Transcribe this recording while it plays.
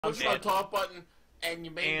Push my top button, and you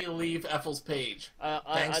made me leave Ethel's page.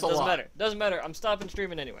 Thanks a doesn't lot. matter. Doesn't matter. I'm stopping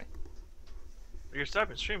streaming anyway. You're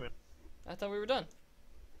stopping streaming. I thought we were done.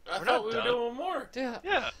 I thought we were doing more. Yeah.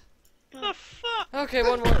 Yeah. What the fuck? Okay,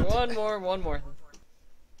 one more.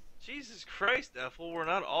 Jesus Christ, Ethel, we're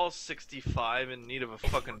not all 65 in need of a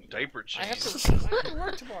fucking diaper change. I have to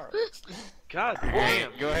work tomorrow. God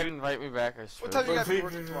damn. Go ahead and invite me back. I swear. What time do you got to be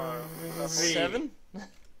working tomorrow? 7?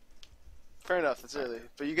 Fair enough, it's early.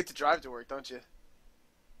 But you get to drive to work, don't you?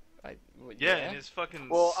 Yeah, in his fucking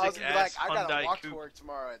well, I was sick gonna be like, ass I gotta Hyundai walk coupe. to work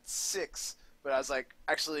tomorrow at 6. But I was like,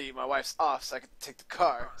 actually, my wife's off, so I could take the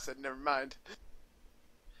car. I said, never mind.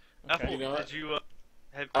 Okay. Ethel, You know what? did you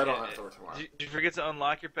I don't have to work tomorrow. Did you forget to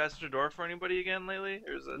unlock your passenger door for anybody again lately?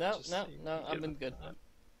 Or is that No, just, no, I've been good.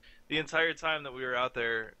 The entire time that we were out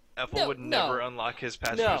there, Ethel would never unlock his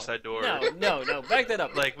passenger No, side door. no, back that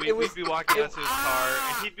up. Like, we'd be walking out to his car,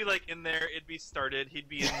 and he'd be, like, in there, it'd be started, he'd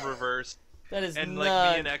be in reverse, That is and, not...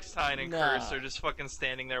 like, me and X-Tine and Curse are just fucking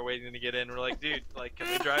standing there waiting to get in. We're like, dude, like,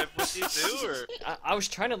 can we drive with you too, or...? I was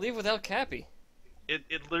trying to leave without Cappy.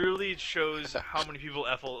 It literally shows how many people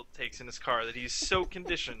Ethel takes in his car, that he's so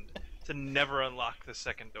conditioned to never unlock the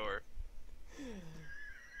second door.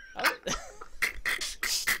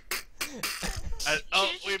 Oh,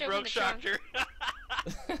 we broke Shoctor.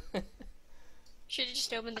 Should've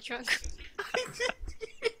just opened the trunk.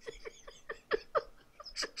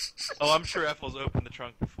 Oh, I'm sure Ethel's opened the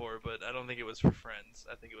trunk before, but I don't think it was for friends.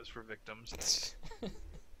 I think it was for victims.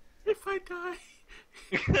 If I die...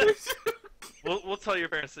 We'll tell your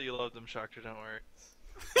parents that you love them, Shoctor, don't worry.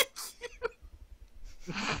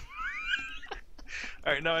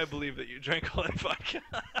 Alright, now I believe that you drank all that vodka.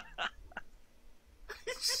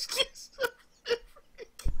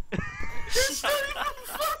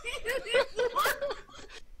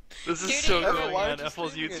 This is Dude, so Ethel, going why on aren't you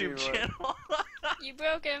Ethel's speaking YouTube anymore? channel. You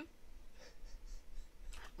broke him.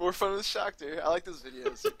 More fun with Shoctor. I like those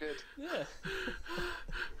videos. They're good. Yeah.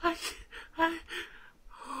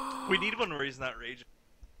 We need one where he's not raging.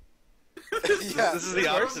 Yeah, This is the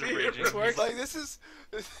opposite of raging. Like, this is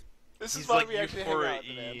He's why like we actually hang out with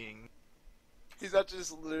the man. euphoria-ing. He's not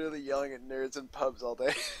just literally yelling at nerds in pubs all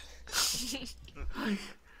day.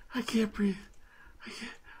 I can't breathe.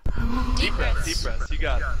 Deep breaths. Deep breaths, you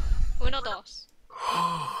got it. Uno, dos.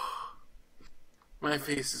 My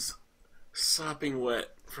face is sopping wet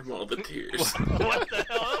from all the tears. What the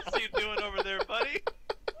hell else are you doing over there, buddy?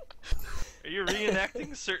 Are you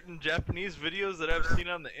reenacting certain Japanese videos that I've seen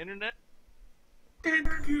on the internet?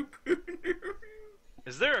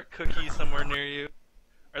 Is there a cookie somewhere near you?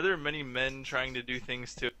 Are there many men trying to do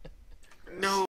things to it? No.